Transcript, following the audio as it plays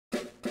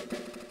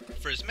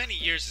For as many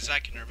years as I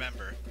can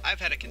remember,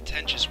 I've had a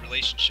contentious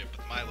relationship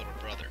with my little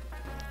brother.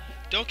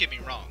 Don't get me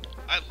wrong,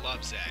 I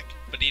love Zach,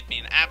 but it'd be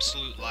an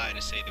absolute lie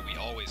to say that we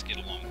always get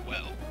along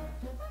well.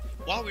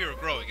 While we were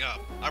growing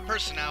up, our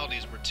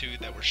personalities were two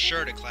that were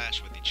sure to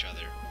clash with each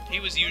other.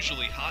 He was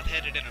usually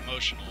hot-headed and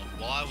emotional,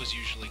 while I was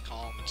usually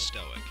calm and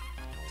stoic.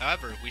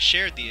 However, we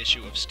shared the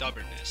issue of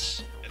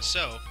stubbornness, and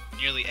so,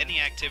 nearly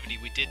any activity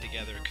we did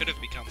together could have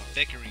become a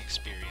bickering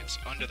experience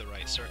under the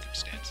right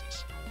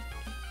circumstances.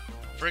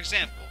 For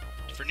example,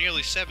 for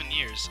nearly 7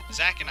 years,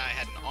 Zach and I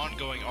had an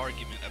ongoing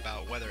argument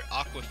about whether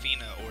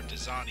Aquafina or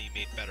Dasani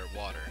made better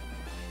water.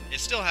 It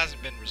still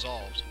hasn't been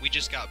resolved, we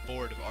just got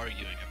bored of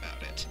arguing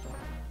about it.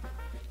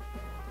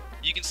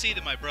 You can see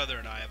that my brother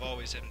and I have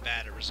always been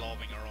bad at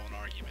resolving our own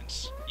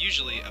arguments.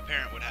 Usually, a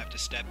parent would have to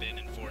step in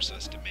and force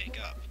us to make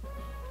up.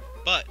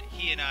 But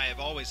he and I have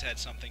always had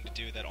something to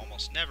do that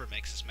almost never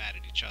makes us mad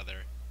at each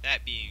other,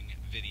 that being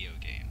video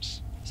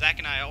games. Zach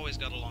and I always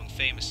got along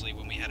famously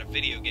when we had a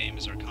video game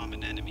as our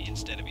common enemy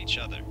instead of each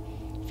other.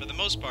 For the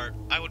most part,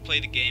 I would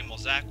play the game while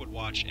Zach would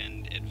watch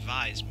and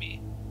advise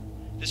me.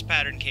 This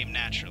pattern came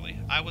naturally.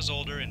 I was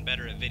older and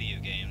better at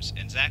video games,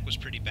 and Zach was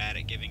pretty bad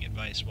at giving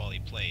advice while he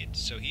played,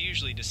 so he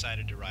usually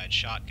decided to ride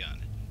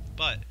shotgun.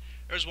 But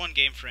there was one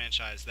game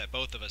franchise that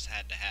both of us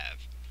had to have,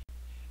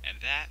 and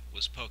that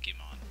was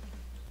Pokemon.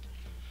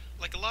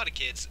 Like a lot of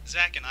kids,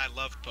 Zach and I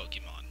loved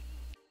Pokemon.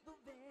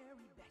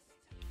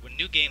 When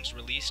new games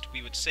released,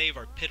 we would save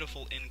our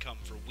pitiful income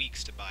for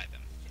weeks to buy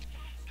them.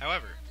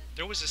 However,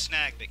 there was a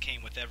snag that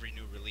came with every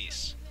new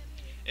release.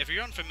 If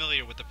you're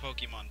unfamiliar with the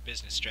Pokemon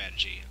business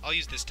strategy, I'll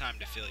use this time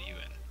to fill you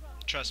in.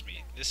 Trust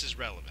me, this is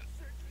relevant.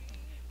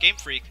 Game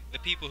Freak, the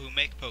people who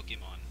make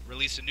Pokemon,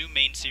 release a new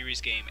main series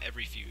game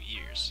every few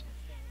years.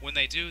 When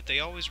they do, they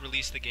always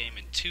release the game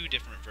in 2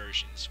 different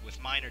versions,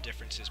 with minor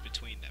differences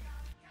between them.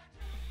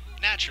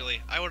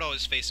 Naturally, I would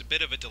always face a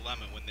bit of a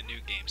dilemma when the new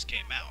games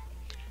came out.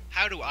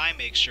 How do I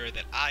make sure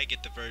that I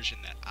get the version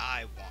that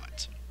I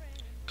want?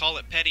 Call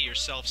it petty or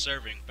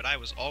self-serving, but I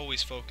was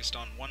always focused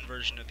on one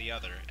version or the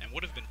other, and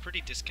would have been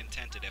pretty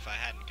discontented if I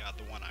hadn't got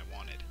the one I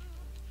wanted.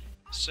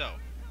 So,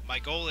 my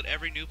goal at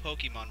every new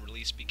Pokemon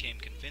release became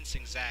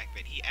convincing Zach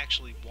that he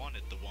actually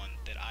wanted the one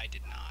that I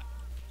did not.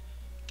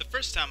 The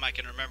first time I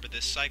can remember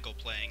this cycle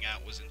playing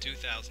out was in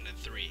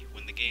 2003,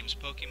 when the game's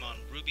Pokemon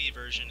Ruby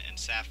version and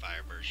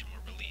Sapphire version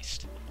were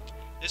released.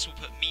 This will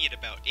put me at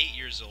about 8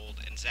 years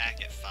old and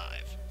Zach at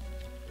 5.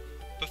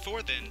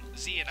 Before then,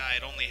 Z and I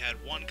had only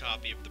had one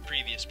copy of the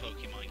previous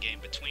Pokemon game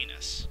between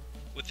us.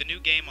 With the new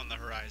game on the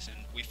horizon,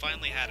 we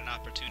finally had an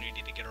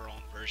opportunity to get our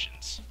own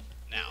versions.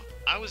 Now,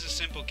 I was a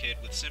simple kid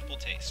with simple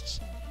tastes.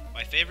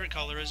 My favorite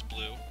color is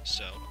blue,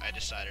 so I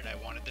decided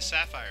I wanted the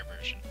Sapphire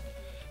version.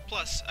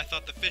 Plus, I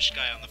thought the fish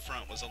guy on the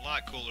front was a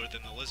lot cooler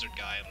than the lizard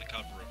guy on the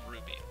cover of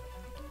Ruby.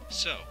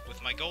 So,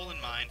 with my goal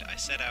in mind, I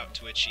set out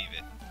to achieve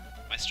it.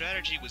 My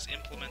strategy was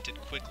implemented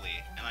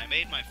quickly, and I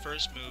made my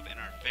first move in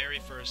our very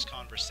first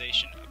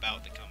conversation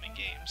about the coming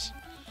games.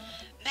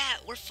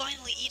 Matt, we're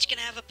finally each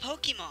gonna have a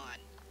Pokemon!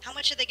 How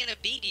much are they gonna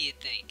be, do you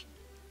think?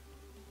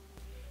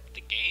 The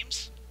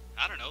games?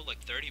 I don't know,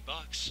 like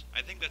 $30.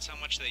 I think that's how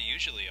much they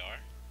usually are.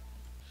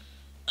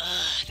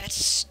 Ugh,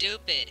 that's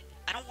stupid.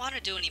 I don't want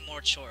to do any more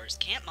chores.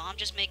 Can't Mom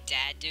just make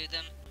Dad do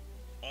them?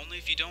 Only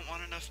if you don't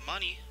want enough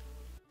money.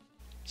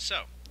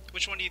 So,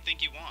 which one do you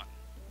think you want?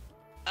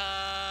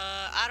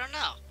 I don't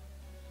know.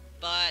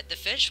 But the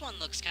fish one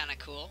looks kinda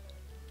cool.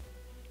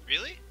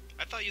 Really?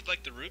 I thought you'd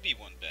like the Ruby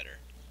one better.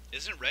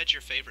 Isn't red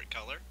your favorite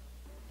color?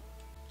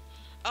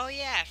 Oh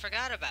yeah, I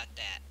forgot about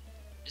that.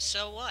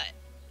 So what?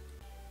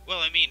 Well,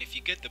 I mean, if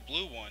you get the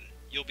blue one,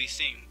 you'll be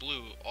seeing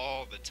blue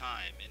all the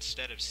time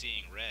instead of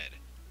seeing red.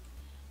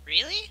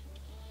 Really?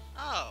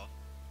 Oh.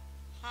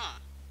 Huh.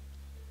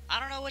 I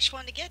don't know which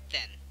one to get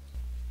then.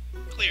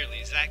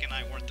 Clearly, Zach and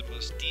I weren't the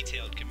most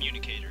detailed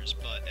communicators,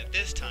 but at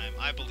this time,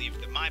 I believed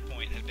that my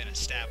point had been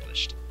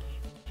established.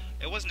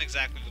 It wasn't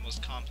exactly the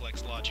most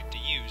complex logic to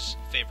use,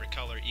 favorite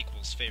color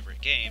equals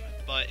favorite game,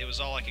 but it was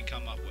all I could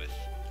come up with.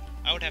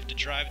 I would have to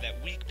drive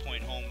that weak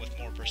point home with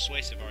more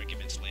persuasive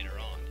arguments later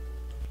on.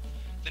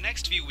 The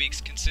next few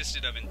weeks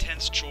consisted of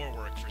intense chore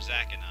work for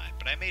Zach and I,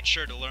 but I made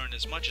sure to learn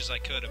as much as I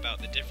could about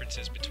the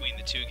differences between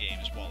the 2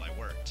 games while I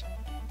worked.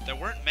 There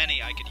weren't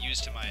many I could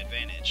use to my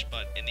advantage,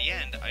 but in the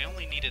end, I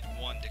only needed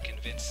one to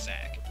convince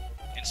Zach.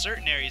 In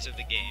certain areas of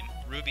the game,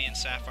 Ruby and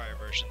Sapphire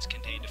versions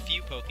contained a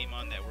few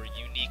Pokemon that were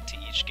unique to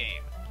each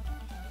game.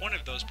 One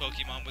of those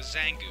Pokemon was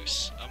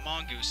Zangoose, a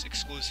mongoose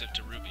exclusive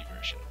to Ruby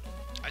version.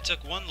 I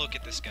took one look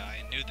at this guy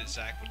and knew that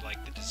Zach would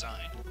like the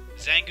design.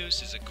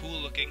 Zangoose is a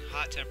cool-looking,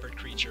 hot-tempered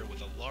creature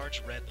with a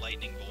large red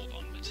lightning bolt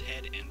on his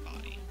head and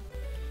body.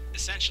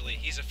 Essentially,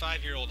 he's a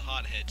 5-year-old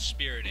hothead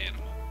spirit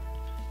animal.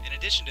 In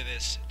addition to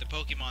this, the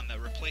Pokemon that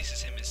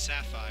replaces him as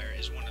Sapphire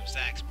is one of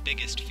Zach's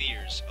biggest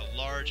fears, a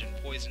large and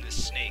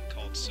poisonous snake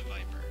called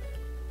Seviper.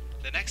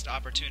 The next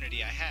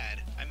opportunity I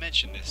had, I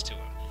mentioned this to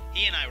him.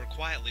 He and I were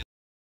quietly